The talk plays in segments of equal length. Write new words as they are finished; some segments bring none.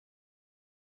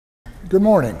Good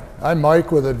morning. I'm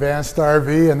Mike with Advanced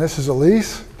RV, and this is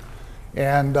Elise.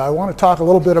 And I want to talk a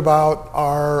little bit about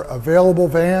our available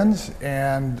vans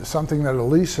and something that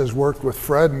Elise has worked with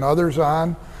Fred and others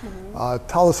on.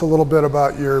 Tell us a little bit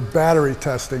about your battery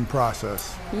testing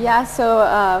process. Yeah,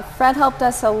 so Fred helped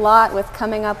us a lot with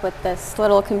coming up with this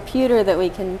little computer that we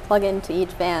can plug into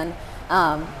each van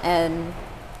and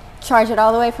charge it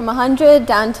all the way from 100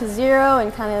 down to 0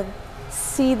 and kind of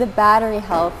see the battery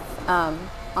health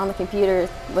on the computer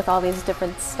with all these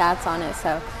different stats on it.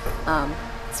 So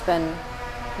it's been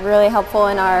really helpful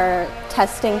in our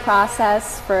testing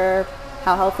process for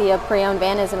how healthy a pre-owned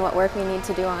van is and what work we need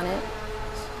to do on it.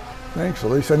 Thanks,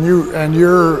 Elise. And you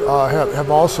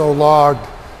have also logged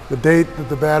the date that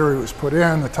the battery was put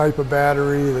in, the type of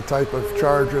battery, the type of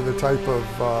charger, the type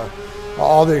of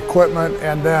all the equipment,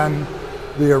 and then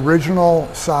the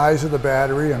original size of the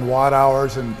battery and watt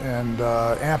hours and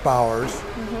amp hours.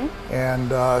 And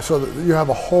so that you have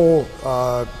a whole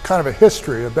kind of a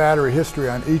history, a battery history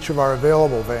on each of our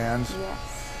available vans.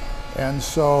 Yes. And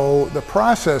so the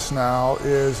process now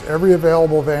is every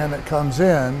available van that comes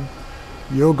in,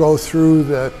 you'll go through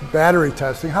the battery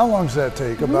testing. How long does that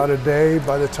take? About a day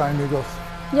by the time you go?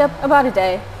 Yep, about a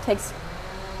day. Takes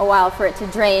a while for it to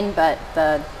drain, but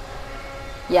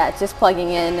just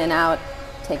plugging in and out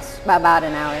takes about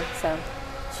an hour.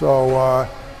 So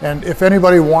and if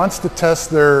anybody wants to test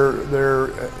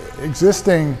their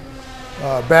existing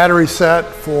battery set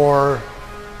for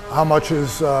how much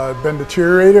has been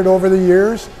deteriorated over the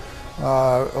years,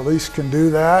 Elise can do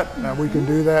that, and we can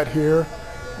do that here.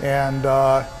 And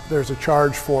there's a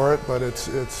charge for it, but it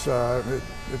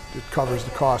covers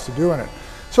the cost of doing it.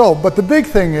 So, but the big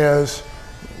thing is,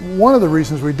 one of the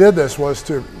reasons we did this was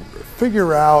to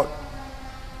figure out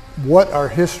what our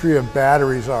history of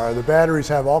batteries are. The batteries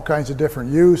have all kinds of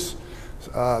different use.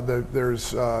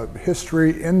 There's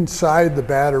history inside the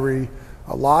battery,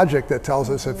 logic that tells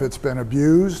us if it's been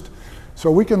abused.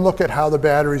 So we can look at how the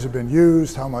batteries have been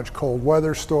used, how much cold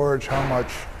weather storage, how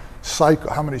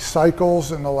many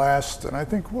cycles in the last, and I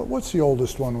think, what's the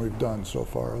oldest one we've done so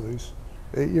far, Elise?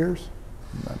 8 years?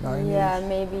 9 years? Yeah,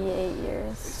 maybe 8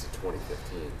 years. It's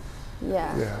 2015.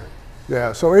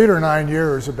 Yeah, so 8 or 9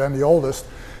 years have been the oldest.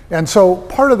 And so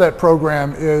part of that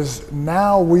program is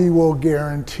now we will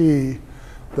guarantee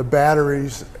the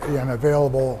batteries in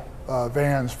available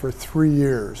vans for 3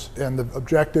 years. And the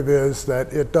objective is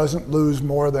that it doesn't lose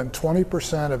more than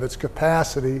 20% of its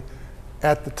capacity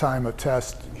at the time of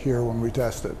test here when we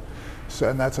test it. So,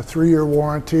 and that's a 3-year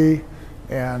warranty.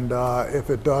 And if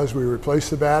it does, we replace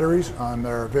the batteries on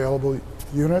their available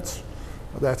units.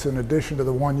 That's in addition to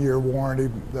the 1-year warranty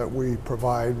that we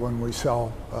provide when we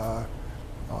sell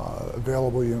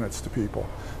available units to people.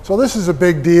 So this is a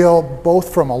big deal,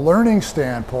 both from a learning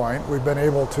standpoint. We've been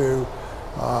able to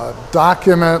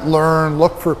document, learn,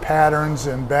 look for patterns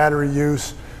in battery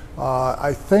use.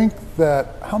 I think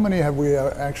that, how many have we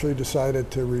actually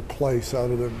decided to replace out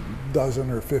of the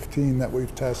dozen or 15 that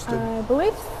we've tested? I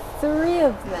believe 3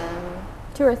 of them,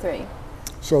 2 or 3.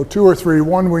 So 2 or 3.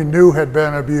 One we knew had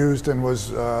been abused and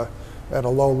was at a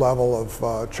low level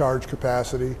of charge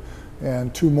capacity,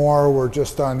 and 2 more were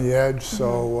just on the edge.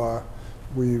 So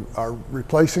we are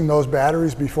replacing those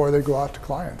batteries before they go out to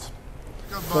clients.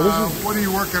 So what are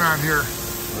you working on here?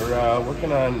 We're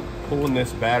working on pulling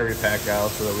this battery pack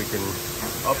out so that we can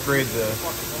upgrade the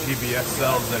GBS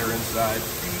cells that are inside.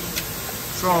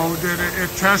 So did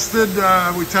it tested,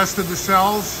 we tested the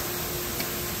cells?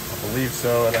 I believe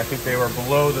so, and I think they were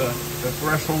below the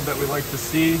threshold that we like to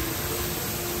see.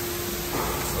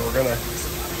 So we're gonna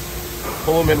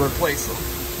pull them and replace them.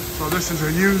 So this is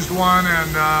a used one,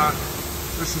 and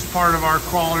this is part of our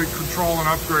quality control and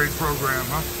upgrade program,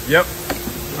 huh? Yep.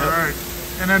 All right.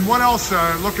 And then what else,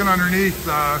 looking underneath,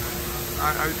 I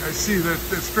see that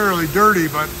it's fairly dirty,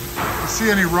 but you see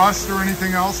any rust or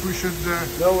anything else we should?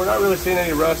 No, we're not really seeing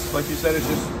any rust. Like you said, it's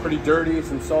just pretty dirty,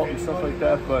 some salt and stuff like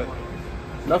that, but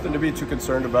nothing to be too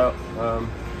concerned about.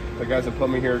 The guys in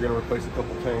plumbing here are going to replace a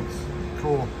couple tanks.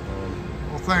 Cool.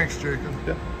 Well, thanks, Jacob.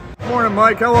 Yeah. Morning,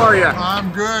 Mike. How are you?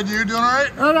 I'm good. You doing all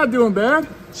right? I'm not doing bad.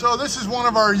 So this is one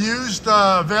of our used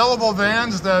available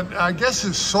vans that I guess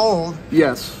is sold.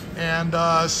 Yes. And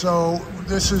so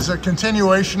this is a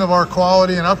continuation of our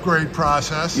quality and upgrade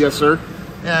process. Yes, sir.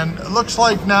 And it looks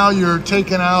like now you're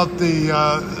taking out the,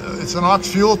 it's an aux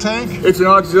fuel tank? It's an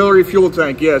auxiliary fuel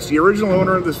tank, yes. The original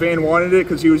owner of this van wanted it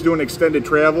because he was doing extended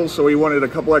travel, so he wanted a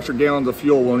couple extra gallons of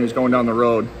fuel when he was going down the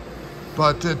road.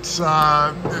 but it's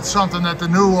something that the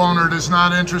new owner is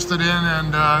not interested in,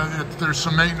 and there's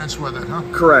some maintenance with it, huh?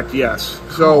 Correct, yes.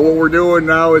 So what we're doing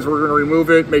now is we're going to remove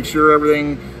it, make sure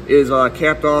everything is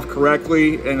capped off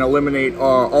correctly, and eliminate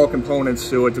all components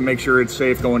to it to make sure it's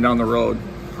safe going down the road.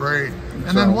 Great.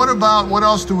 And then what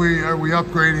else are we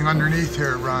upgrading underneath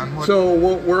here, Ron? So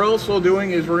what we're also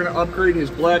doing is we're going to upgrade his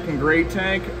black and gray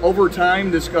tank. Over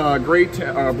time, this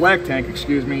black tank,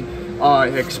 excuse me,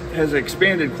 has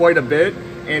expanded quite a bit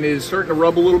and is starting to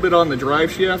rub a little bit on the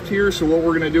drive shaft here. So what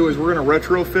we're going to do is we're going to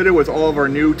retrofit it with all of our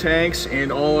new tanks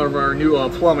and all of our new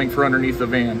plumbing for underneath the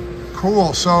van.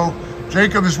 Cool. So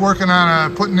Jacob is working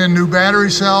on putting in new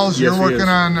battery cells. Yes, you're working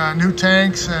on new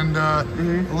tanks and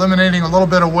eliminating a little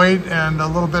bit of weight and a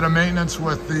little bit of maintenance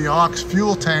with the aux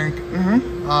fuel tank.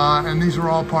 And these are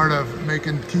all part of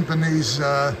keeping these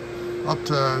up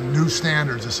to new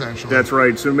standards, essentially. That's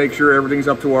right. So make sure everything's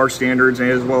up to our standards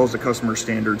as well as the customer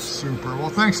standards. Super. Well,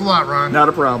 thanks a lot, Ron. Not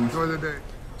a problem. Enjoy the day.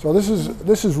 So this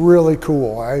is really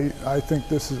cool. I think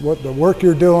this is what the work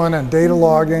you're doing, and data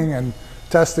logging and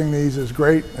testing these is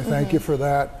great. I thank you for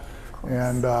that.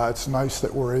 And it's nice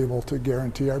that we're able to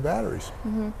guarantee our batteries.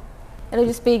 It'll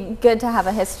just be good to have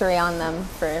a history on them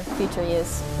for future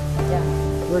use. Yeah.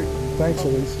 Great. Thanks,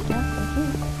 Elise. Yeah.